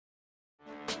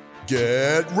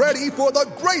Get ready for the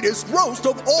greatest roast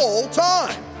of all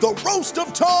time, the Roast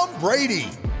of Tom Brady,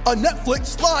 a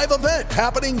Netflix live event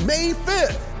happening May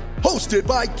 5th. Hosted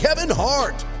by Kevin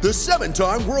Hart, the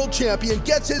 7-time world champion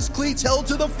gets his cleats held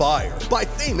to the fire by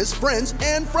famous friends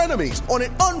and frenemies on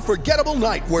an unforgettable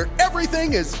night where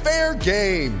everything is fair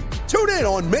game. Tune in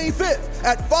on May 5th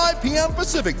at 5 p.m.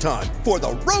 Pacific time for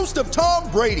the Roast of Tom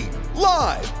Brady,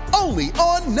 live only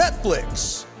on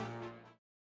Netflix.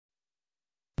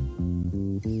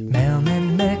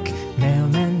 Man Mick,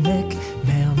 Man Mick,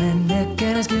 Man Mick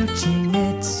and his Gucci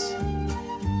mitts.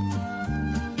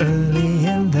 Early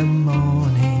in the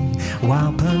morning,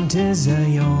 while punters are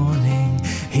yawning,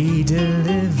 he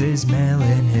delivers mail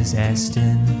in his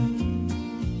Aston.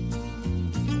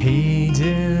 He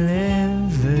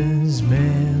delivers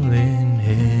mail in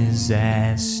his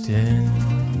Aston.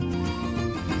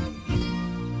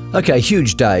 Okay,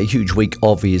 huge day, huge week,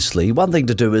 obviously. One thing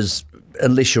to do is,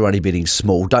 unless you're only betting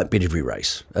small, don't bet every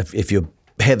race. If you're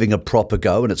having a proper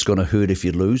go and it's going to hurt if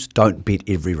you lose, don't bet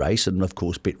every race, and of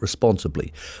course bet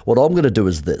responsibly. What I'm going to do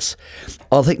is this.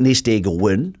 I think Nest Egg will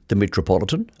win the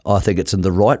Metropolitan. I think it's in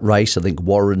the right race. I think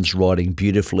Warren's riding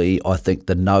beautifully. I think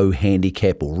the no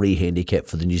handicap or re-handicap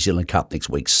for the New Zealand Cup next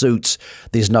week suits.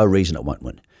 There's no reason it won't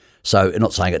win. So I'm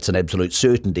not saying it's an absolute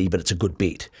certainty, but it's a good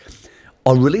bet.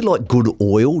 I really like Good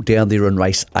Oil down there in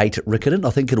race 8 at Riccarton.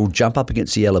 I think it'll jump up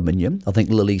against the aluminium. I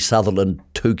think Lily Sutherland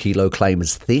 2 kilo claim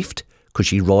is theft because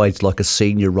she rides like a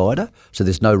senior rider. So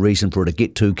there's no reason for her to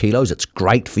get 2 kilos. It's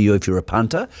great for you if you're a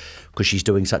punter because she's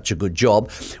doing such a good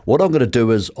job. What I'm going to do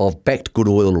is I've backed Good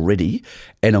Oil already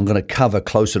and I'm going to cover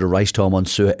closer to race time on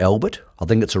Sir Albert. I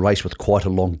think it's a race with quite a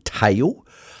long tail.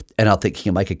 And I think you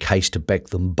can make a case to back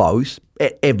them both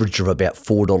at average of about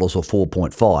 $4 or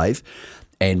 4.5.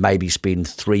 And maybe spend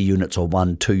 3 units on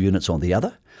one, 2 units on the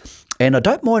other. And I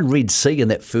don't mind Red Sea in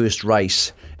that first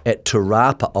race at Te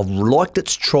Rapa. I've liked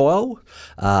its trial.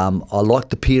 I like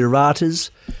the Pieratas.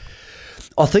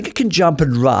 I think it can jump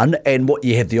and run, and what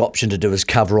you have the option to do is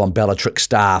cover on Bellatrix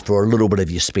Star for a little bit of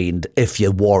your spend if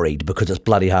you're worried, because it's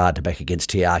bloody hard to back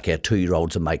against Tiaka,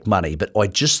 2-year-olds, and make money. But I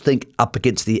just think up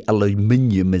against the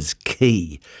aluminium is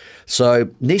key. So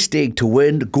Nest Egg to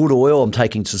win, Good Oil, I'm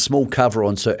taking some small cover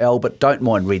on Sir Albert, don't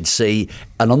mind Red Sea,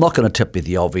 and I'm not going to tip you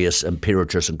the obvious,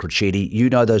 Imperatrice and Crescetti. You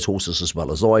know those horses as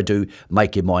well as I do.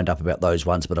 Make your mind up about those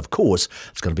ones, but of course,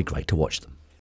 it's going to be great to watch them.